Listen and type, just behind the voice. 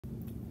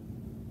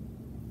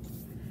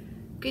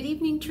Good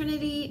evening,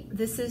 Trinity.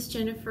 This is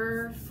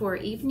Jennifer for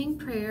evening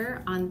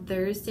prayer on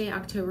Thursday,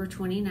 October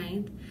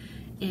 29th.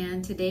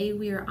 And today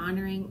we are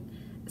honoring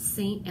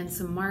Saint and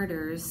some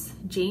martyrs,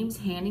 James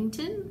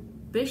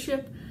Hannington,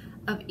 Bishop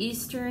of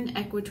Eastern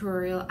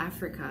Equatorial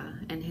Africa,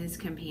 and his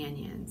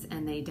companions,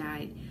 and they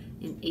died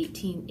in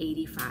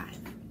 1885.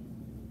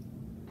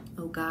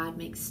 O God,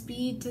 make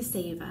speed to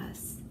save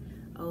us.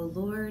 O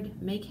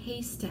Lord, make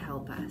haste to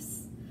help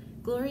us.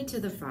 Glory to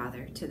the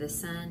Father, to the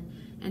Son,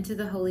 and to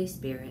the Holy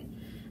Spirit,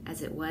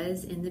 as it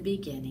was in the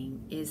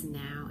beginning, is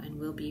now, and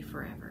will be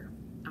forever.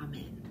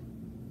 Amen.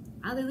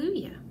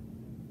 Alleluia.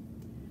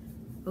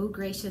 O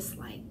gracious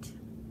light,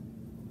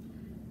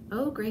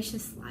 O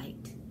gracious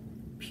light,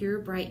 pure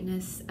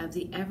brightness of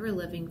the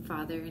ever-living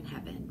Father in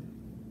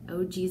heaven,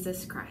 O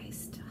Jesus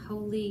Christ,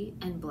 holy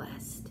and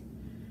blessed,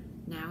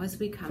 now as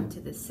we come to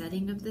the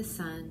setting of the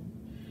sun,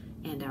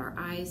 and our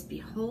eyes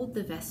behold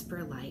the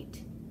vesper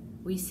light,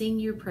 we sing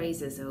your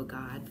praises, O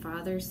God,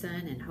 Father,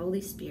 Son, and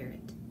Holy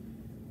Spirit.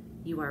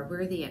 You are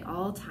worthy at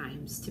all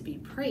times to be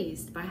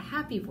praised by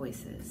happy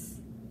voices,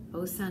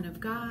 O Son of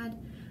God,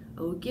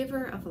 O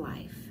Giver of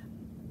life,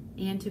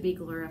 and to be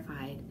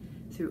glorified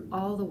through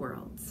all the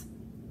worlds.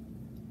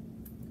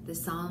 The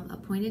psalm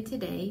appointed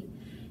today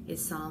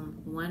is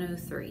Psalm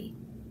 103.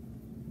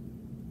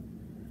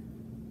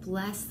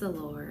 Bless the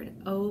Lord,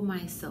 O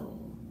my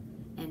soul,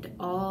 and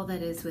all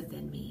that is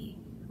within me.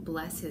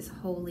 Bless his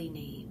holy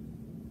name.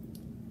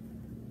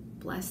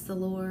 Bless the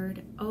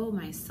Lord, O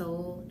my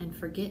soul, and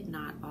forget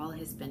not all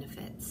his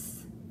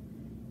benefits.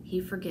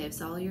 He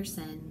forgives all your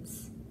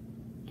sins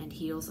and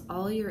heals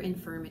all your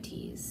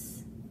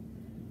infirmities.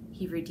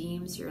 He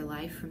redeems your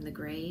life from the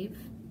grave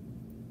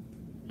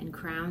and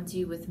crowns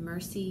you with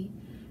mercy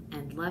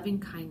and loving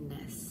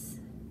kindness.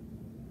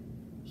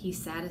 He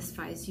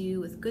satisfies you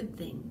with good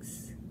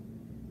things,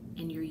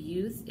 and your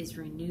youth is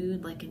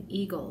renewed like an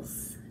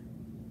eagle's.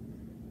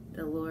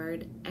 The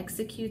Lord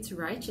executes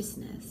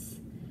righteousness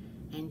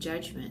and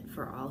judgment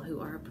for all who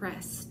are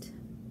oppressed.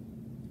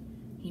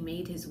 He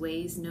made his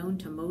ways known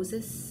to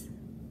Moses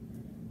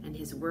and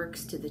his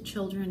works to the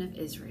children of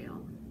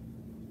Israel.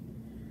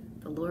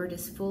 The Lord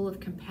is full of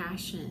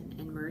compassion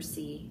and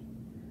mercy,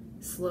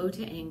 slow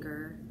to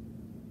anger,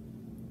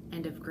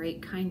 and of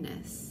great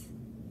kindness.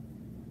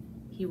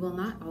 He will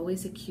not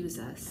always accuse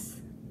us,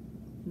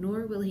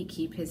 nor will he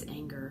keep his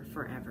anger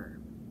forever.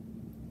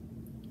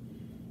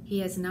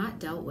 He has not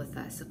dealt with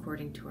us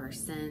according to our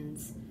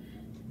sins,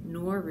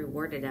 nor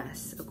rewarded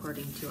us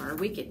according to our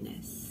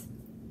wickedness.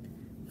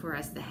 For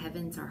as the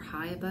heavens are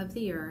high above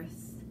the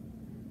earth,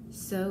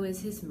 so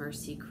is his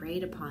mercy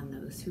great upon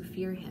those who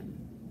fear him.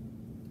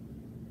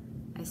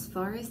 As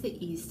far as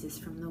the east is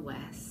from the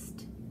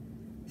west,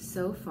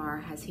 so far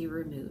has he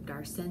removed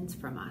our sins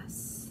from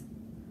us.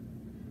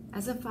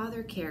 As a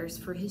father cares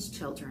for his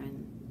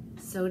children,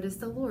 so does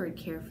the Lord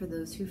care for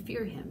those who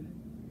fear him.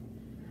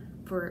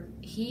 For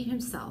he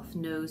himself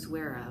knows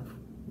whereof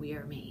we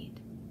are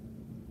made.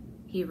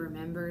 He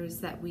remembers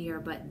that we are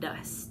but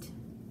dust.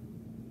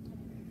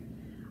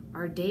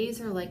 Our days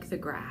are like the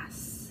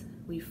grass.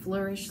 We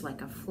flourish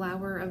like a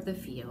flower of the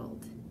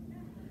field.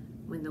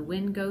 When the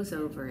wind goes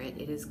over it,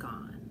 it is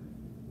gone,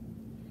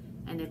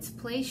 and its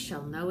place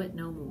shall know it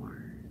no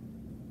more.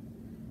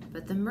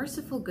 But the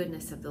merciful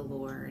goodness of the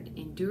Lord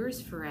endures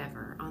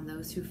forever on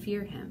those who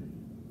fear him,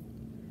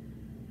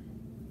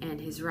 and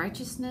his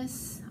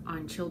righteousness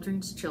on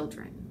children's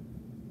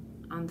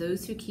children, on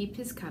those who keep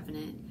his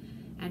covenant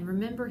and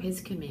remember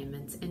his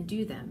commandments and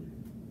do them.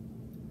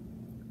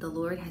 The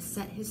Lord has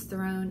set his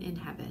throne in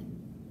heaven,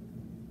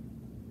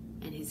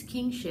 and his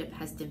kingship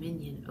has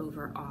dominion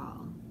over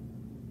all.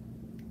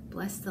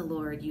 Bless the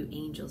Lord, you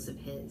angels of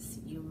his,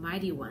 you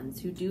mighty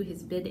ones who do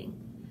his bidding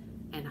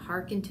and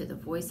hearken to the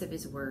voice of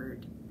his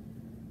word.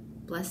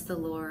 Bless the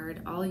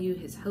Lord, all you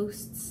his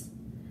hosts,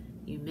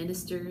 you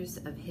ministers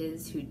of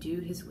his who do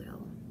his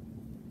will.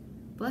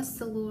 Bless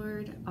the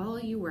Lord, all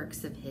you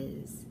works of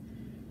his,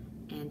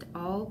 and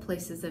all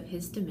places of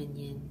his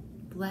dominion.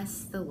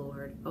 Bless the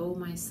Lord, O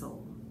my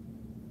soul.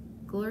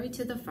 Glory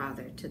to the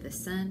Father, to the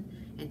Son,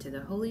 and to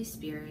the Holy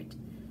Spirit,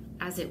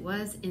 as it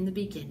was in the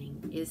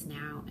beginning, is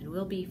now, and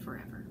will be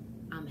forever.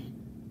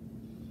 Amen.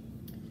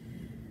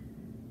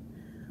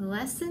 The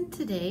lesson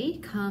today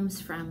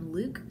comes from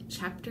Luke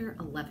chapter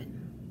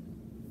 11.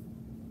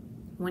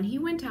 When he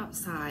went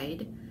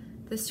outside,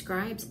 the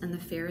scribes and the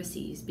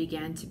Pharisees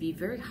began to be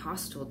very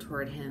hostile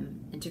toward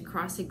him and to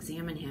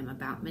cross-examine him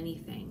about many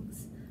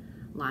things,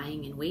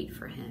 lying in wait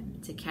for him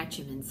to catch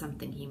him in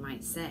something he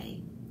might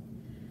say.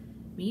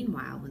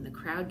 Meanwhile, when the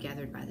crowd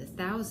gathered by the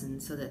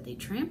thousands so that they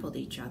trampled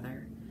each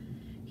other,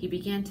 he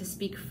began to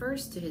speak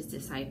first to his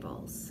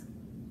disciples.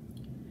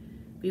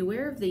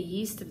 Beware of the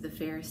yeast of the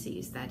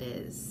Pharisees, that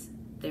is,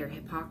 their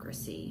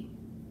hypocrisy.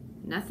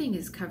 Nothing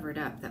is covered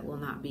up that will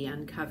not be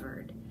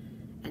uncovered,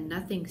 and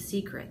nothing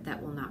secret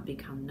that will not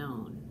become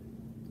known.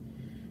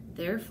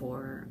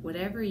 Therefore,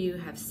 whatever you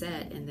have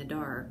said in the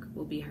dark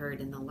will be heard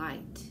in the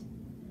light,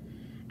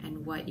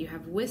 and what you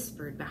have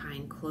whispered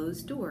behind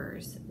closed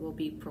doors will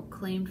be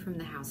proclaimed from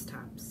the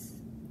housetops.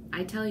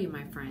 I tell you,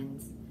 my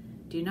friends,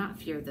 do not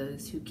fear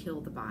those who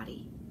kill the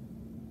body,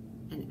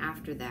 and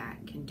after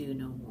that can do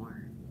no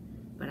more.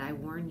 But I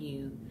warn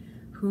you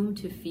whom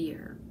to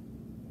fear.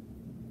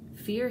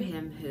 Fear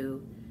him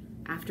who,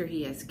 after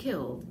he has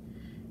killed,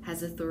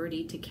 has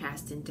authority to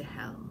cast into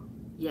hell.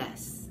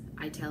 Yes,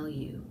 I tell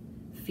you,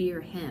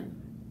 fear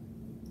him.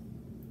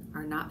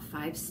 Are not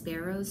 5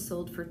 sparrows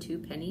sold for 2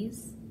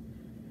 pennies?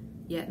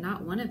 Yet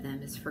not one of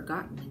them is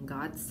forgotten in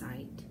God's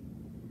sight.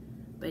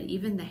 But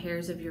even the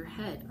hairs of your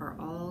head are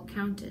all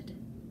counted.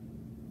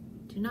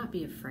 Do not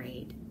be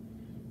afraid.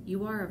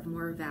 You are of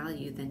more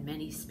value than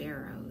many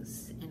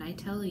sparrows, and I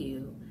tell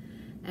you,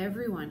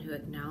 everyone who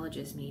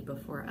acknowledges me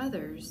before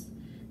others,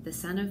 the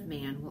Son of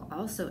Man will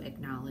also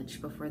acknowledge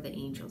before the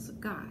angels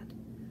of God.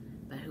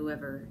 But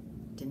whoever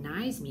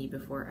denies me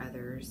before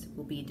others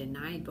will be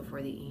denied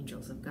before the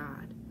angels of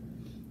God.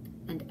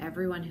 And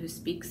everyone who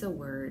speaks a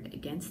word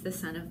against the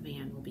Son of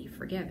Man will be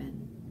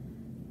forgiven.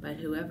 But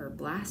whoever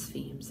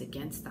blasphemes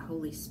against the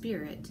Holy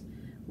Spirit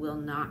will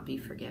not be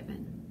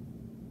forgiven.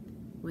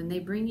 When they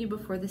bring you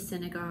before the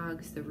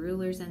synagogues, the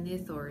rulers, and the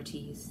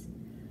authorities,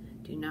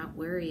 do not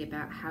worry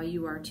about how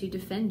you are to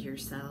defend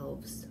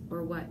yourselves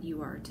or what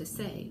you are to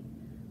say,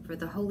 for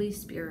the Holy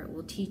Spirit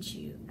will teach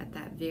you at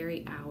that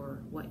very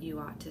hour what you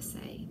ought to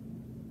say.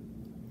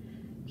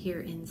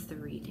 Here ends the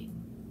reading.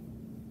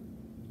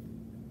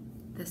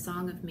 The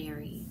Song of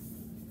Mary.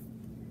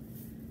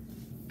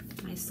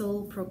 My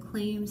soul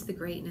proclaims the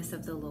greatness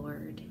of the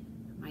Lord.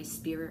 My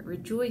spirit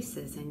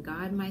rejoices in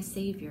God my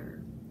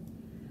Savior,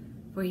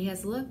 for he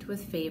has looked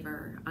with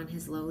favor on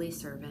his lowly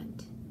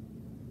servant.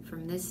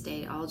 From this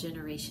day all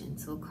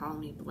generations will call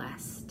me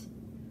blessed.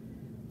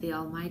 The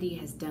Almighty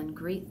has done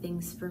great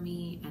things for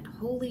me, and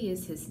holy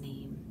is his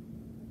name.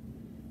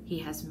 He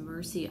has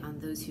mercy on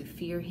those who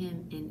fear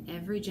him in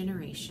every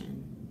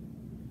generation.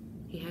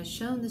 He has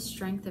shown the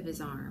strength of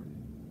his arm.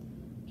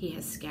 He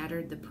has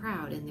scattered the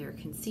proud in their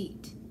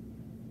conceit.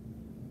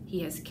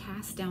 He has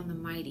cast down the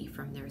mighty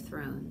from their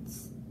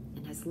thrones,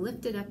 and has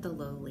lifted up the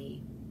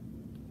lowly.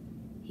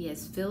 He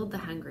has filled the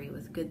hungry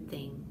with good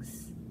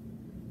things,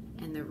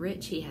 and the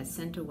rich he has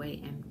sent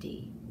away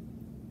empty.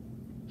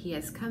 He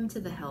has come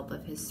to the help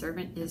of his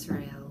servant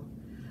Israel,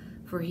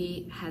 for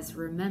he has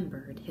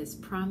remembered his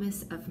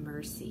promise of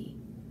mercy,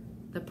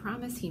 the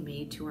promise he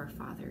made to our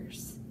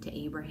fathers, to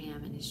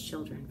Abraham and his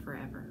children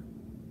forever.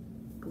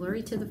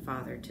 Glory to the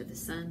Father, to the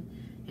Son,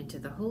 and to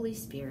the Holy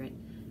Spirit,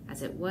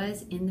 as it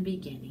was in the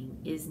beginning,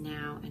 is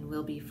now, and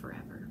will be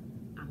forever.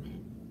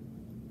 Amen.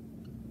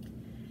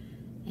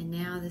 And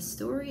now the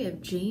story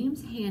of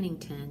James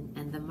Hannington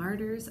and the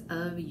martyrs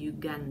of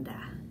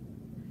Uganda.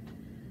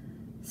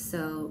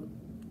 So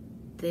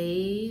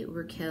they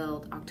were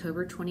killed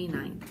October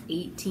 29th,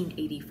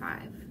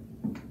 1885.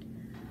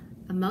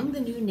 Among the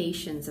new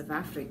nations of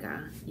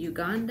Africa,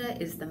 Uganda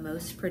is the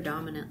most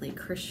predominantly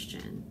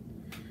Christian.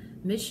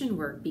 Mission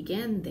work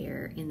began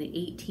there in the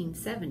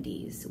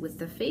 1870s with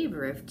the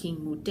favor of King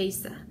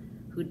Mutesa,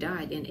 who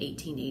died in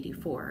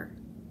 1884.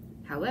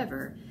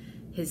 However,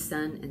 his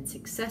son and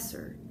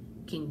successor,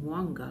 King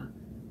Mwanga,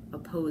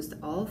 opposed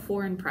all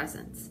foreign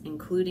presence,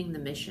 including the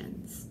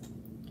missions.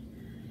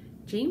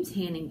 James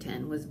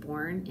Hannington was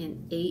born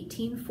in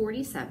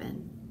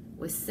 1847,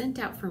 was sent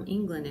out from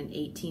England in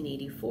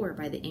 1884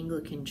 by the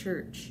Anglican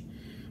Church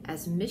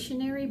as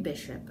missionary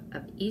bishop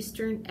of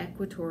Eastern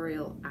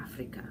Equatorial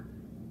Africa.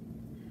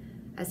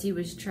 As he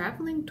was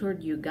traveling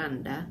toward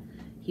Uganda,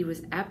 he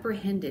was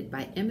apprehended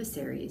by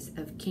emissaries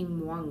of King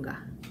Mwanga.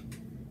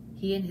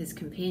 He and his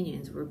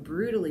companions were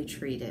brutally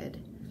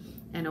treated,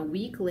 and a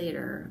week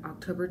later,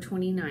 October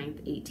 29,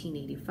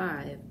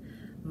 1885,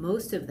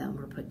 most of them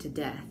were put to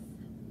death.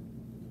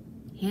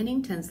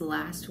 Hannington's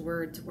last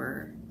words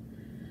were,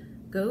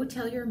 "Go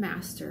tell your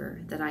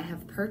master that I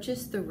have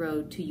purchased the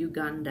road to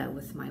Uganda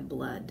with my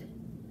blood."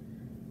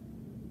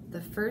 The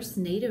first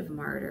native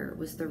martyr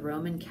was the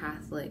Roman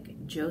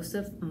Catholic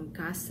Joseph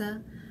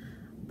Mkasa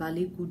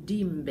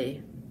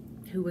Balikudimbe,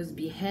 who was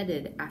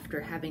beheaded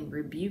after having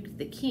rebuked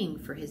the king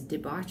for his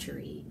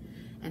debauchery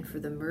and for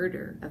the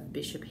murder of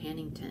Bishop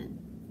Hannington.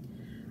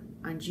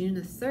 On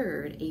June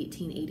 3,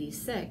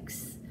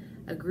 1886,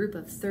 a group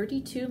of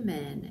 32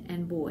 men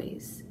and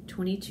boys,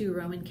 22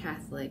 Roman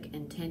Catholic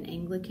and 10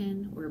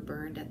 Anglican, were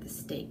burned at the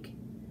stake.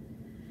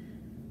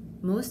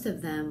 Most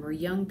of them were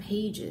young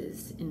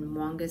pages in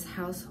Mwanga's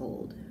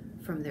household,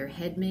 from their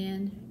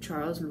headman,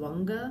 Charles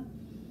Lwanga,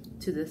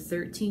 to the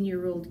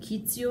 13-year-old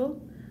Kitsio,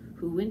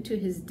 who went to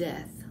his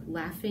death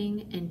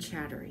laughing and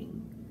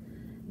chattering.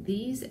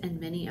 These and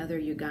many other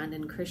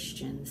Ugandan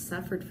Christians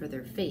suffered for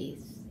their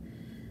faith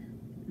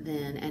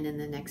then and in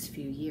the next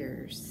few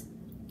years.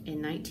 In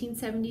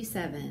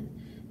 1977,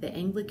 the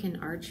Anglican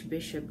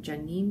Archbishop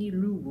Janini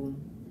Luwum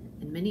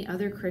and many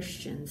other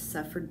Christians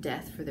suffered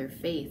death for their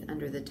faith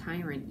under the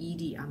tyrant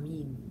Idi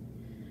Amin.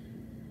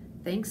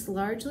 Thanks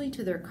largely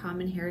to their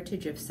common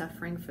heritage of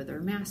suffering for their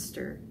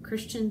master,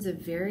 Christians of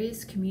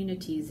various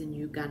communities in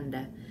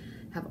Uganda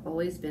have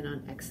always been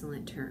on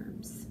excellent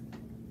terms.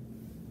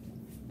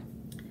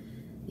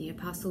 The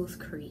Apostles'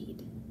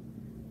 Creed.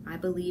 I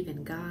believe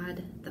in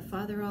God, the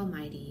Father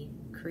Almighty,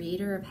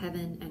 creator of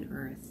heaven and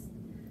earth.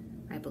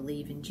 I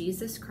believe in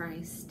Jesus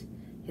Christ,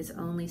 his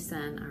only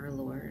Son, our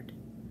Lord.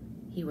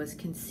 He was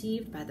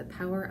conceived by the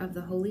power of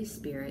the Holy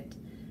Spirit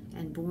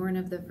and born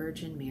of the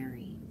Virgin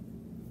Mary.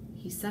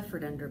 He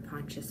suffered under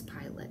Pontius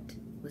Pilate,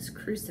 was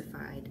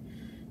crucified,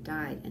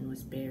 died, and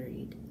was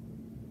buried.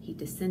 He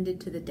descended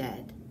to the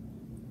dead.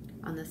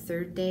 On the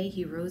third day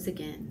he rose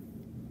again.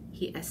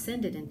 He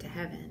ascended into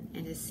heaven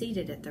and is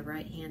seated at the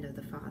right hand of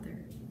the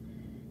Father.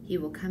 He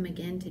will come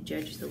again to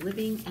judge the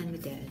living and the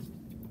dead.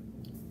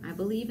 I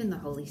believe in the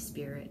Holy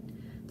Spirit,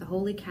 the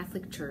Holy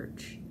Catholic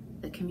Church,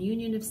 the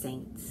communion of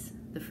saints,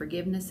 the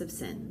forgiveness of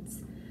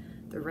sins,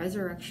 the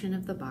resurrection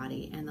of the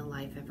body, and the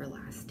life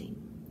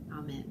everlasting.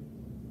 Amen.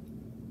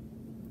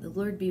 The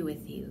Lord be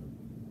with you,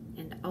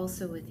 and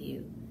also with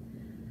you.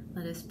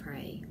 Let us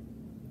pray.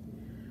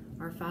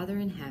 Our Father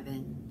in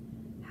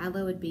heaven,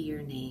 hallowed be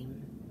your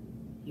name.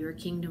 Your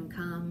kingdom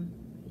come,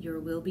 your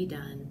will be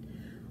done,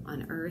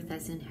 on earth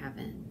as in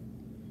heaven.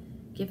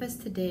 Give us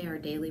today our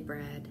daily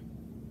bread.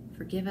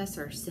 Forgive us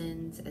our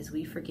sins as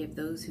we forgive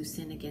those who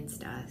sin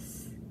against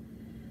us.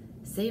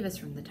 Save us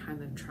from the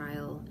time of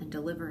trial and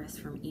deliver us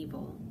from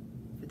evil.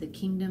 For the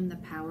kingdom, the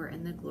power,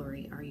 and the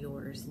glory are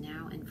yours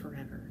now and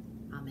forever.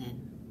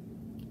 Amen.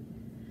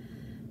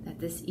 That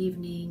this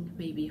evening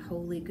may be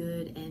wholly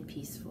good and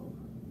peaceful,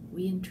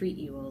 we entreat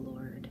you, O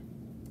Lord,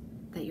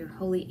 that your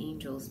holy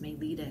angels may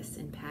lead us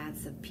in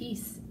paths of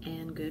peace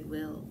and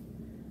goodwill.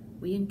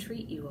 We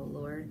entreat you, O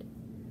Lord,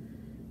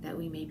 that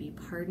we may be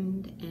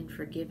pardoned and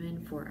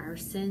forgiven for our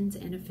sins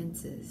and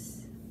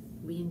offenses.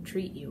 We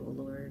entreat you, O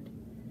Lord,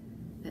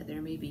 that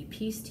there may be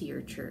peace to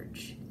your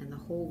church and the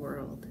whole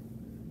world.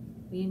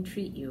 We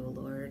entreat you, O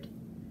Lord,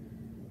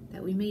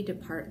 that we may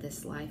depart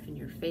this life in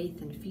your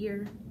faith and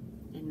fear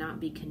and not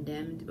be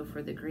condemned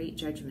before the great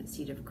judgment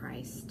seat of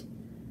Christ.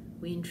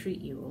 We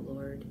entreat you, O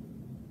Lord,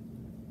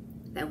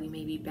 that we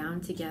may be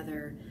bound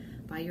together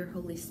by your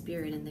Holy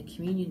Spirit in the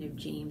communion of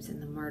James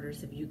and the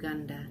martyrs of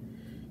Uganda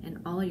and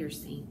all your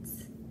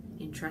saints,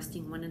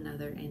 entrusting one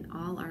another in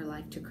all our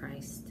life to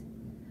Christ.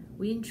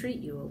 We entreat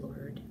you, O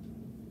Lord.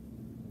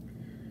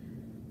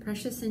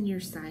 Precious in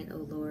your sight, O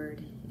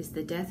Lord, is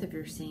the death of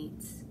your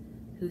saints,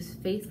 whose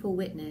faithful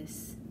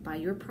witness, by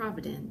your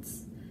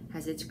providence,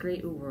 has its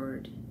great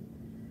reward.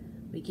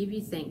 We give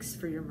you thanks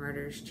for your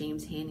martyrs,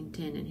 James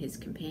Hannington and his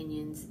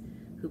companions,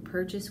 who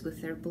purchased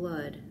with their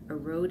blood a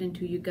road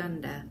into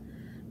Uganda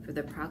for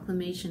the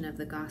proclamation of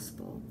the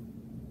gospel.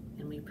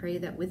 And we pray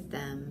that with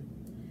them,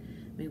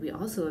 may we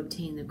also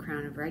obtain the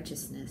crown of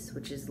righteousness,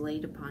 which is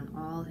laid upon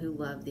all who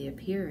love the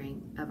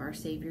appearing of our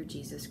Savior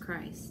Jesus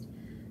Christ,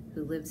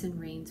 who lives and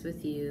reigns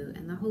with you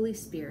and the Holy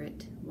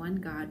Spirit, one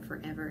God,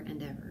 forever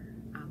and ever.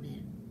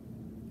 Amen.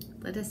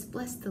 Let us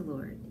bless the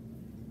Lord.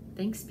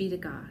 Thanks be to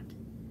God.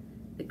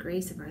 The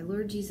grace of our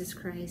Lord Jesus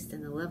Christ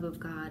and the love of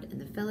God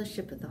and the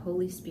fellowship of the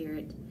Holy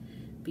Spirit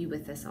be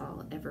with us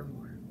all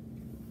evermore.